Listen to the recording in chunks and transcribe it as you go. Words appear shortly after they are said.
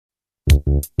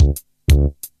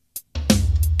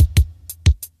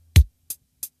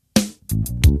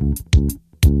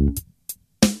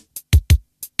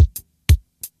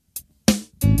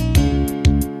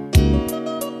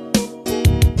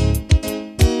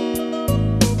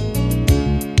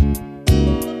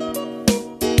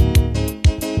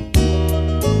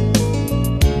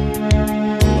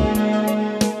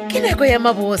nako ya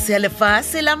mabose ya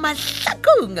lefase la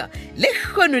mahlakong le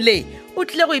kgono le o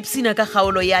tlile go ipsina ka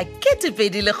kgaolo ya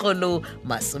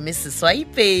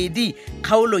 2020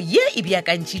 kgaolo ye e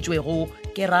beakantšhitšwego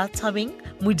ke Rathabeng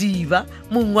Modiba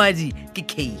mongwadi ke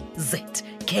KZ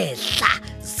Kehla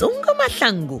Zongo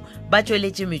Mahlangu ba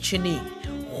tšweletše metšhineng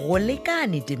go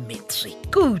lekane Dimitri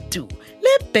Kutu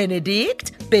le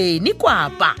Benedict Beni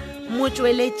Kwapa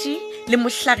motšweletši le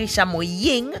mohlagiša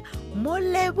moyeng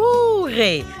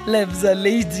Moleboge Lebza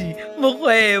Lady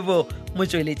Mokgwebo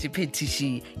motšweletši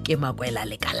phetiši ke Makwela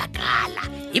Lekalakala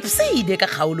ipseide ka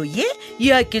kgaolo ye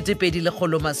ya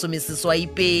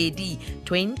 2020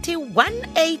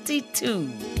 2182.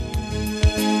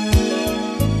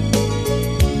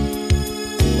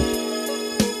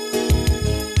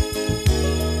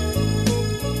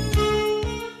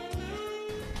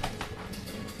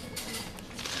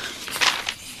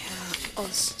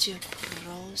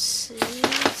 Osteoporosis.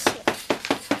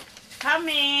 Come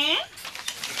in.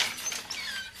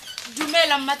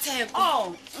 Dumela Mmatsheko.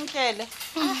 Oh, nkele.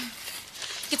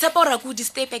 Ke tshepa o ra go di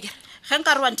step again. Ge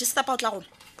nka re wa ntistapa o tla gona.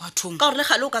 Bathong. Ka gore le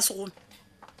gale o ka se gona.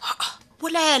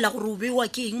 Bolela gore o bewa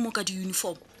ke eng mo ka di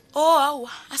uniform. Oh, awa,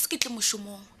 a se ke tle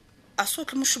moshomong. A se o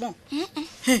tle moshomong?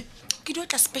 Ke di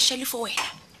otla specially for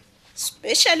wena.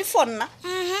 Specially for nna?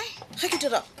 Ge ke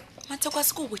dira. Mmatsheko a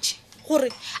se ko botše. Gore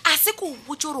a se ko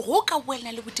botše gore go ka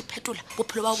boela le botiphetola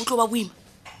bophelo ba botlo ba boima.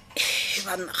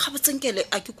 Bana ga botsenkele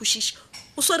a ke kwešiša.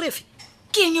 O swerefe?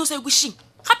 Ke eng e o sa ikušing?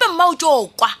 Gape mma o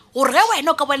tšokwa gore ge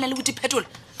wena o ka boela le botiphetola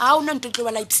a o na nto tlo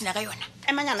ba la ipsina ka yona.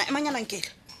 Emanyana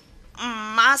nkele.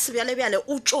 Mma sebjale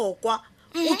o tšokwa.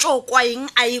 O tšokwa eng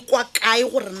a ekwa kae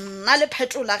gore nna le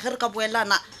phetola ge re ka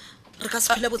boelana re ka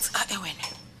se phele botse. Wena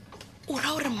o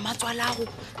ra gore mmatswalago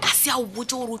a se a o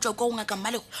botse gore o tswa kwa o ngaka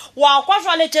mmalego. Wa kwa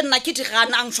jwale tše nna ke di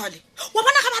ganang jwale. Wa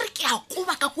bona ga ba re ke a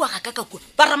koba ka kua ga ka kua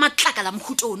ba ra matlaka la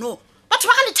mohuto ono. Batho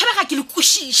ba ga le thebega ke le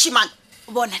kwešiši man.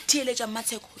 Bona theeletša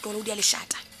Mmatsheko o tlola o di a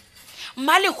lešata.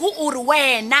 Mmalego o re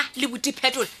wena le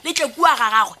botiphetola le tle kua ga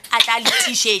gagwe a tla le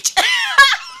tišetše.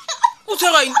 O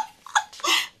tshwereng?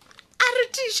 A re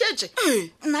tišetše?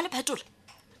 Nna le phetola.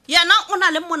 Yena o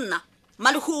na le monna.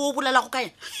 Mmalego o bolela go ka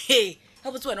yena.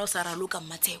 Ga botse wena o sa raloka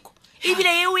Mmatsheko.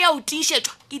 Ebile eo ya o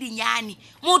tišetšwa ke dinyane.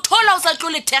 Mothola o sa tlo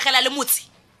le thegela le motse.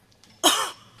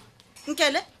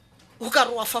 Nkele o ka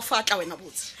re wa fafatla wena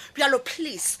botse. Bjalo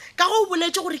please ka go o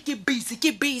boletše gore ke busy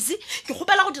ke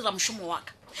gopela go dira mošomo wa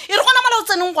ka. E re gona mala o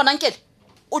tseneng gona nkele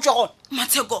o tšwa gona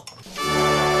Mmatsheko.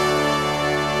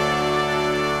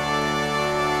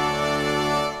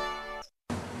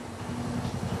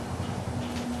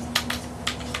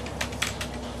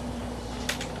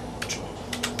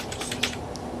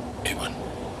 Evan,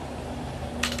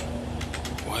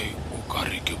 why o ka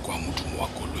re ke kwa modumo wa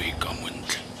koloi ka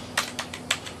montle?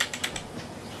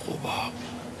 Goba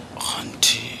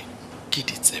gantši ke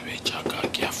ditsebe jaaka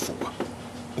ke a fua.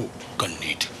 O ka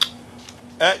nnete.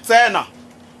 Tsena.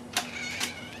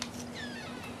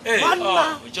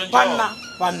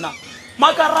 Banna.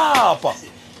 Makarapa.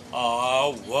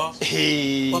 Awa.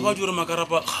 Baba di re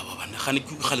makarapa ga ba bana gane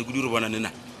ke gale go di re bona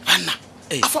nena. Banna.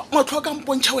 Afa matlho ka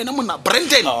mpontšha wena monna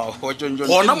Brandon.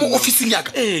 Gona mo officing ya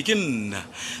ka. Ke nna.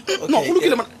 No go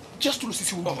lokile mana. Just to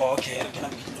losisi wo. Okay, ke na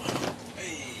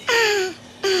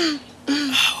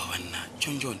banna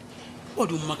John o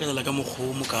di mmakela ka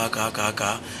mogomo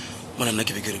ka mona nna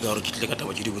ke be ke re ka gore ke tle ka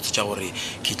taba di botse tša gore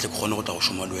ke tle ke gone go tla go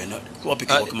šoma le wena ke wa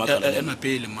peke ke makala ena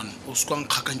pele man o se kwang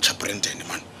khakantšha Brandon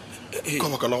man ka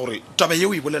baka la gore taba ye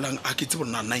o e bolelang a ke tse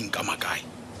bona nna eng ka makae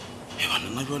bana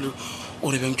nna jwale o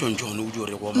re beng John o di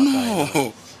gore go makae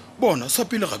no bona sa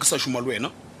pele ga ke sa šoma le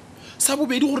wena sa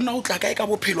bobedi gore na o tla kae ka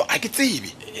bophelo a ke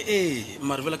tsebe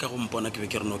mare fela ka go mpona ke be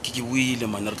ke re no ke buile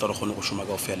man re tla re gone go šoma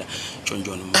ka ofela John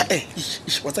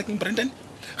wa tsa keng Brandon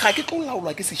ga ke tlo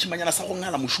laolwa ke sešimanyana sa go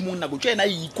ngala mošomong nako tša ena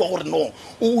e ikwa gore no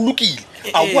o lokile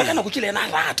a bua ka nako ke le ena a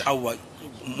rata aowa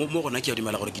mo gona ke a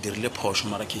dumela gore ke dirile phoso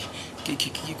mara ke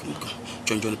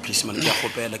John please man ke a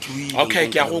gopela ke buile okay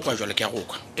ke a go kwa jwale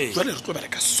re tlo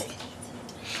bereka so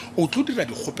o tlo dira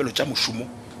dikgopelo tša mošomo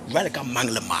jwale ka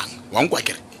mang le mang wa nkwa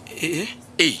kere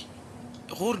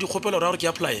gore dikgopelo ra gore ke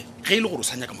apply ge ile gore o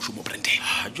sa nyaka mošomo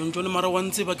Brandon John mara wa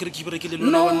ntse ba kere ke berekile le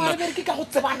lona no ke ka go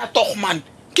tsebana togman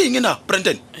ke eng na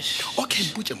Brandon okay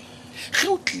mputse mo ge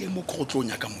o tlile mo go tlo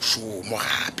nyaka mošomo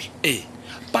gape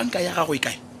banka ya gago e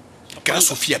kae ke ra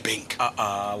Sophia Bank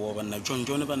wa banna John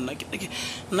banna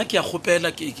nna ke ya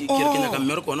gopela ke nyaka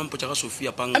mmereko ona mpotsa ga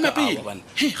Sophia Bank banna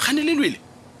he gane le lwele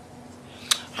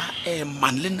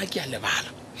man le nna ke a lebala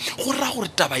go ra gore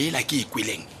taba ela ke e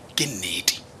kweleng ke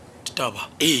nnete taba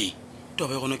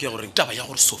taba e gona ke ya gore taba ya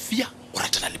gore Sophia o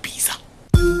ratana le Bisa.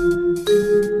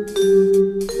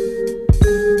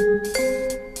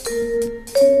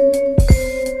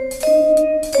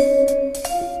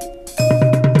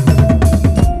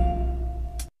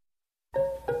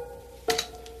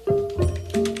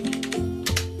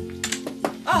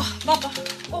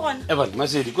 Evan,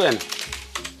 Masedi, go ahead.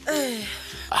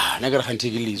 Na ga khanthe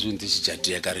ke lezo ntse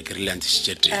sejate ya ka re ke re lantse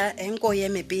sejate. Enko ye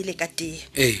mepele ka te.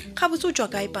 Ga botse o tswa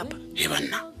kae papa?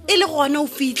 Banna. E le gona o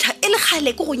fitla, e le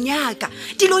gale ke go nyaka.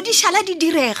 Dilo di shala di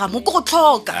direga mo go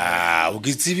tlhoka. O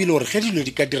ke tsebile gore ge dilo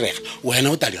di ka direga, wena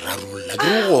o ta di rarolla.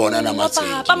 Ke gona na Masedi.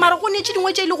 Papa mara go netse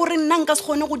dingwe tse ile gore nna nka se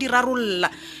gone go di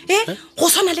rarolla. Go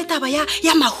sona le taba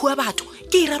ya mahua batho.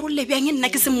 Ke irarolle bjang nna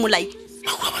ke se mmolai.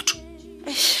 Mahua batho.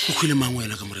 O khile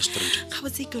mangwela ka mo restaurant. Ga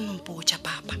botse ke nompotsa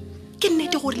papa. Ke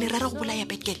nnete gore le rara go bolaya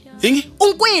betkele. Eng?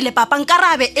 O nkwele papa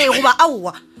nkarabe goba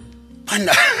aowa.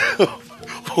 Banna.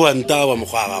 Wa ntawa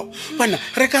mogwa gago. Banna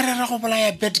re ka rara go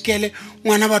bolaya betkele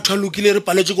ngwana batho a lokile re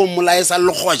paletse go mmolaya sa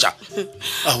legoja.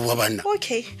 Aowa banna.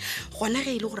 Okay. Gona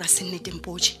ge ile gore a se nnete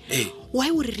mpotse.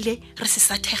 Why o rile re se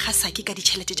sa thega sake ka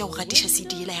ditšhelete tša go gatiša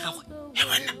CD ela ya gagwe?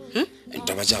 Banna.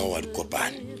 Ntaba tša go wa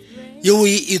dikopane. Yo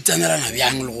e tsanelana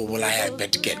bjang le go bolaya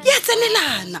betkele. Ya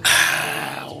tsanelana.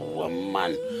 Wa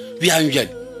man. Bjang.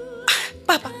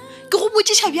 Papa, ke go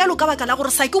botšiša bjalo ka baka la gore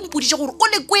sa ke o mpoditše gore o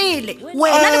le kwele.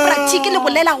 Wena le practice le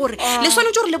bolela gore le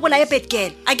swanetse gore le bolaye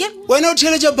betkele. Again? Wena o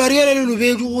theletša barriere le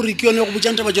lobedu gore ke yone go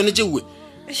botšang taba tsone tšewe.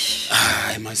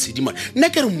 Masedi man. Nna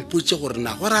ke re mpotše gore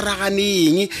na go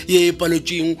raraganeng ye e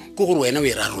paletsweng ke gore wena o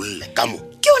e rarolle ka mo.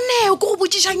 Ke yone o ke go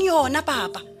botšišang yona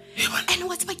papa. Ene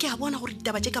wa tseba ke a bona gore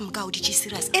ditaba tše ka moka o di tše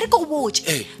serious. E re ke go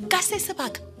botše ka se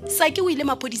sebaka sa ke o ile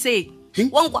maphodiseng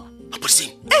wa nkwa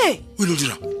maphodiseng o ile o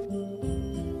dira.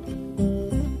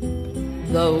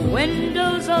 The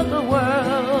windows of the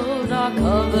world are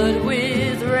covered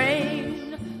with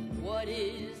rain. What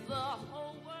is the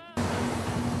whole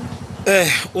world?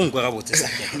 O nkwe ga botse sa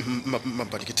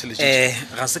mampane ke theletše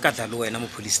ga se ka tla le wena mo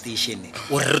police station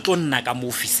o re tlo nna ka mo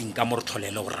officing ka mo re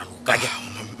tholele go raloka ke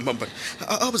mampane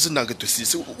a botse nna ke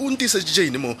twesise o ntise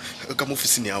jane mo ka mo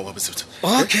officing ya wa botse.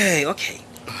 Okay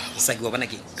sa ke wa bona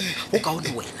ke o ka o le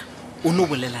wena o no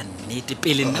bolela nnete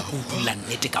pele nna go dula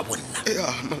nnete ka bonna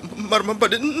mara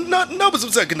mampane na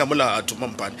botse ke na molato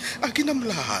mampane a ke na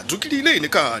molato ke dile ene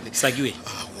kane sa ke we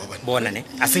bona ne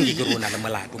a senge ke rona le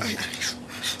molato monna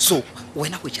so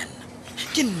wena go janna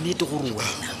ke nnete gore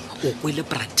wena o kwele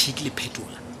practically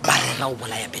Phetola ba rera o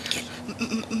bolaya betkele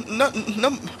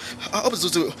a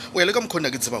botse o ele ka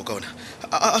mkhona ke tseba ka ona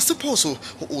a sephoso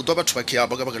o twa batho ba ke ya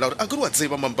ba ka ba la gore a ke re wa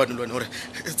tseba mampane le wena gore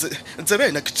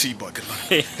tsebe ena ke thiba ke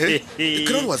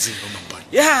re wa tseba mampane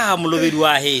ya molobedi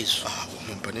wa heso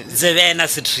mampane tsebena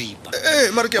se tripa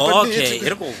mara ke a okay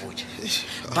re go botse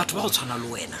batho ba go tshwana le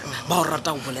wena ba o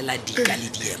rata go bolela dika le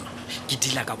diema ke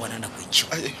dila ka bona nako ntšho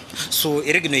so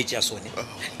e re ke no e tšea sone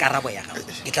karabo ya gago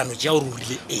ke tla no tšea gore o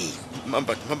rile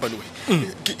mampane we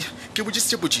ke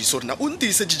botsisitše potšiso gore na o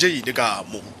ntise jane ka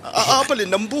mo a pa le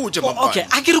nna mpotse mampane okay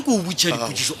a ke re ko o botša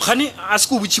dipotšiso gane a se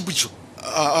ko o botše potšiso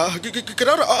ke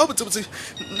ra a botsebotse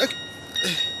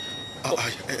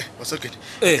wasalkene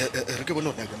re ke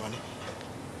bone gore nyakemane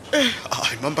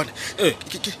mampane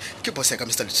ke boss ya ka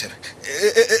Mr. Luthere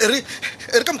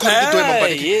re ka mkhona ke toe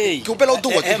mampane ke opela o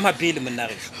dowa ke mapele monna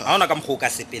re a ona ka mkgo ka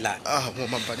sepela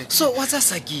mo mampane so wa tsa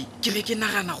saki ke be ke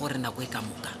nagana gore nako e ka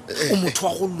moka o motho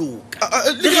wa go loka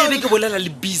le ge be ke bolela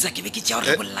le Bisa ke be ke tšea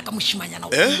gore bolela ka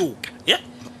moshimanyana wa go loka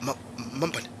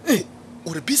mampane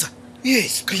o re Bisa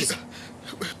yes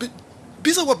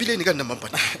Bisa wa bilene ka nna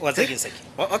mampane wa tsa ke saki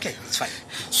okay it's fine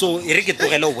so e re ke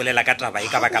tlogele o bolela ka taba e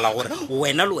ka baka la gore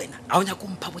wena le wena a o nya go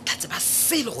mpha bothatse ba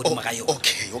sele go di maga yo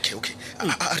okay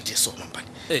a re di so mampane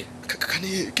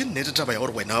kane ke nnete taba ya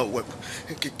gore wena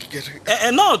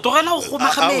no tlogela go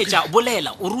magametša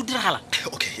bolela o re o diragala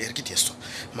okay e re ke di so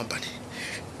mampane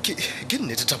ke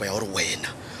nnete taba ya gore wena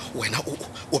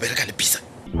o bereka le Bisa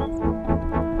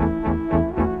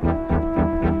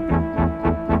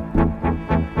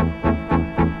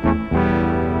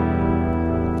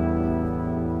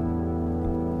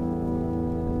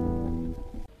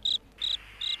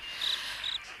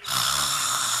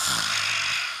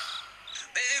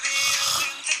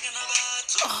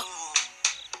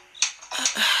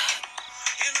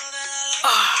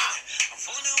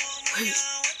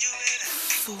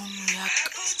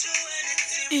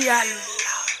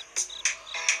Yalla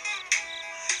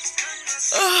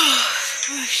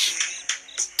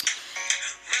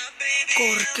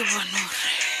gore ke bona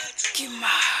gore ke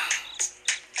mang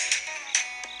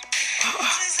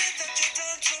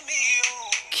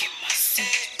ke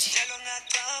Masedi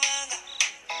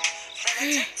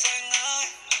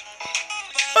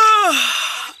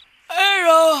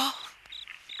hello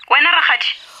wena ragadi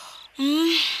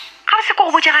ga re se ko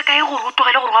go botsa ga kae gore o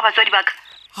tlogele gore wa batswadi baka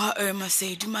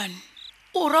Masedi man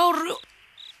o ra gore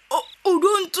o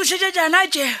don't tsošetša jana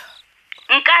je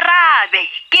nkarabe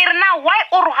ke re na why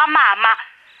o roga mama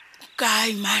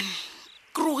kae man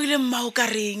ke rogile mmao ka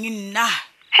reng nna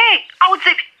hey a o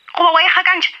tsebe goba wa e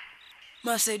gakantšha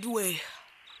Masedi we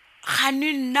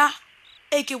gane nna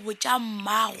e ke botša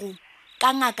mmago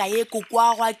ka ngaka ye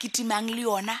kokwago a kitimang le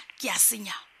yona ke a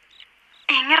senya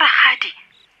eng ragadi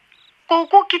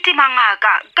koko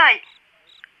kitimangaka kae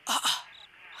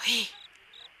he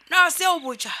na se o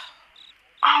botša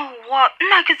aowa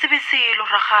nna ke tsebe selo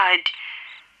ragadi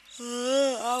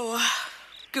awa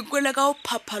ke kwele ka o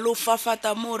phapha lo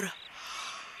fafata mora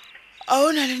a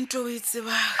ona le nto o e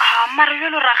tsebang mara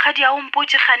jalo ragadi a o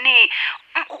mpotse gane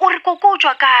o re koko o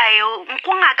tswa kae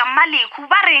go ngaka mmalekhu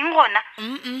ba reng gona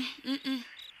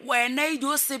wena e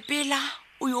dio sepela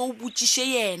o yo o botšiše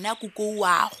yena koko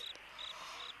wago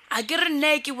a ke re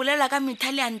nna ke bolela ka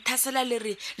methale a nthasela le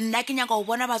re nna ke nyaka go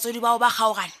bona batswadi bao ba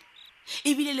kgaogane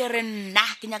ebile le re nna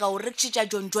ke nyaka go rekšetša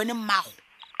John mmago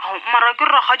mara ke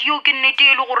ragadi yo ke nnete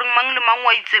e le gore mang le mang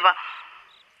wa itseba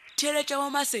theeletša mo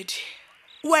Masedi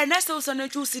wena se o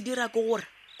swanetše o se dira ke gore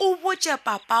o botše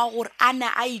papa gore a ne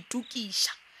a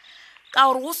itokiša ka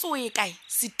gore go se o e kae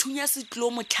sethunya se tlile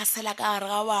mo hlasela ka gare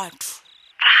ga batho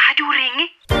ragadi o reng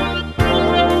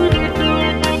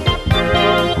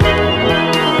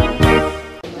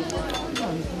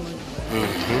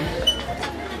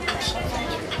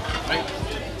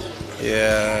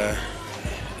Yeah,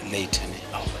 later.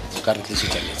 Ka re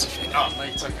tlisetša letse fela.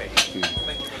 It's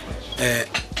okay.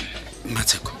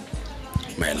 Matseko,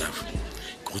 my love,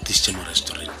 go tlisetša mo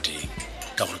restauranteng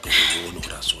ka gore ke go bone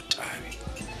gore a se o tabe.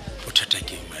 Bothata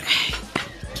ke eng my love?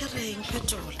 ke reng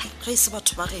Phetola ga e se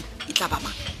batho ba geno e tla ba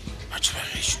mang Batho ba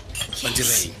gešo ba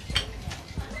dira eng?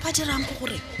 ba dirang ko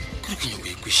gore Ke re ke nyako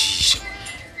e kwešiša.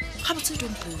 ga botse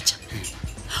dompotša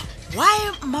why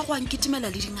mmago a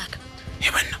nketimela le dingaka He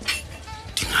banna,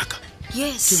 dingaka.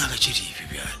 yes Dingaka tše dife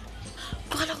bjale?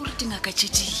 tlogela gore dingaka tše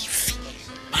dife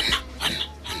Banna.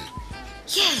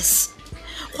 yes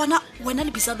gona wena le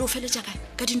bisa le o feletša kae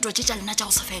ka dintwa tše tša lena tša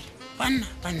go se fele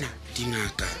Banna,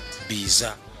 dingaka,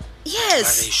 bisa.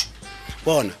 yes Bagešo.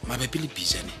 Bona, mabapi le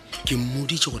bisane, ke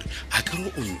mmoditše gore a ke re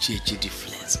o ntšeetše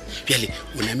di-flats. Bjale,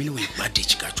 o namile o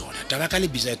ipatetse ka tšona. Taba ka le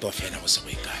bisa e to fela go se go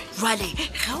e kae. jwale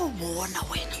ga o bona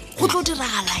wena go tlo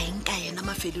diragala eng ka yena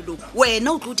mafelelong wena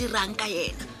o tlo dirang ka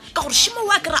yena ka gore šimo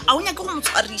wa kry-a a o nyake go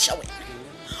motshwariša wena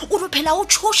o tlo phela o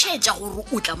tshošetša gore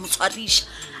o tla motshwariša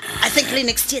I think le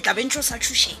next year tla bentse o sa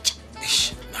tshošetša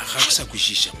Ga ke sa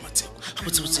kwešiša Matseko. Ga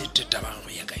botsebotse taba ga go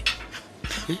ya kae.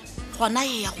 gona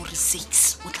ye ya gore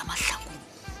 6 o tla mahlakong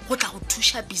go tla go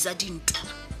thuša bisa dintwa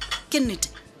ke nnete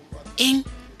Eng?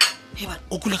 he bana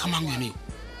O kule ka mang yone eo?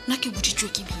 nna ke boditšwe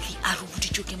ke bile a re o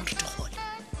boditšwe ke moretogole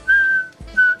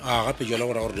Gape jala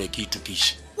gore gore ke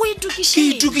itokiše. o Ke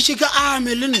itokišeng itokiše ka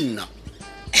ame le nna.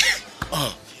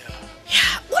 ya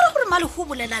o re gore malego o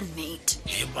bolela nnete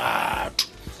He batho.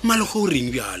 Malego o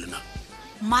reng bjale na?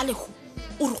 malego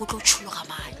o re go tlo tšhologa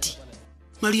madi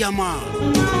Madi a mang.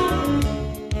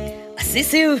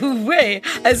 seseuwe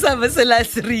a sa bosela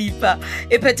seripa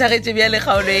e phethagetše bja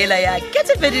lekgaolo ela ya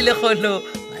ketepedilekgolo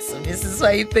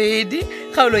masomeseswaipedi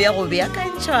kgaolo ya go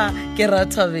beakantšhwa ke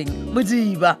Rathabeng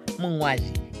Modiba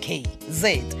mongwadi KZ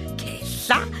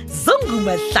Kehla Zongu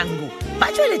Mahlangu ba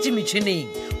tšweletše metšhineng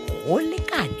go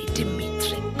lekane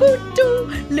Dimitri Kutu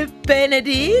le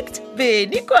Benedict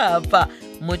Beni Kwapa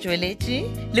motšweletši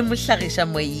le mohlagiša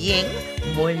moyeng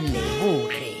mo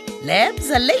Leboge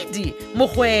Lebza Lady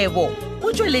Mokgwebo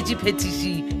o tšweletše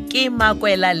phetiši ke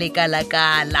Makwela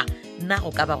Lekalakala nna go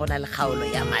ka ba gona le kgaolo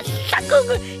ya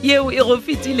mahlakong yeo e go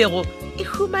fetilego e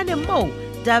humane mo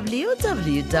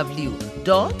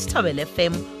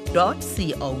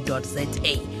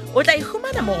www.tabelfm.co.za o tla e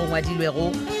humana mo go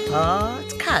ngwadilwego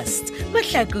podcast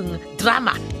mahlakong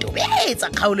drama tobetsa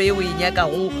kgaolo ye o e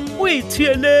nyakago o e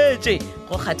thueletše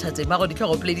go kgathatse mago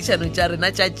ditlhogo poledišanong tša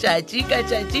rena tša tšatši ka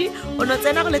tšatši o no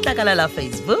tsena go letlakala la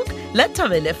Facebook la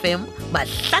Tabel FM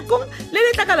mahlakong le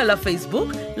letlakala la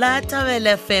Facebook la Tabel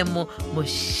FM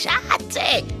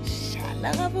mošate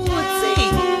šala gabotse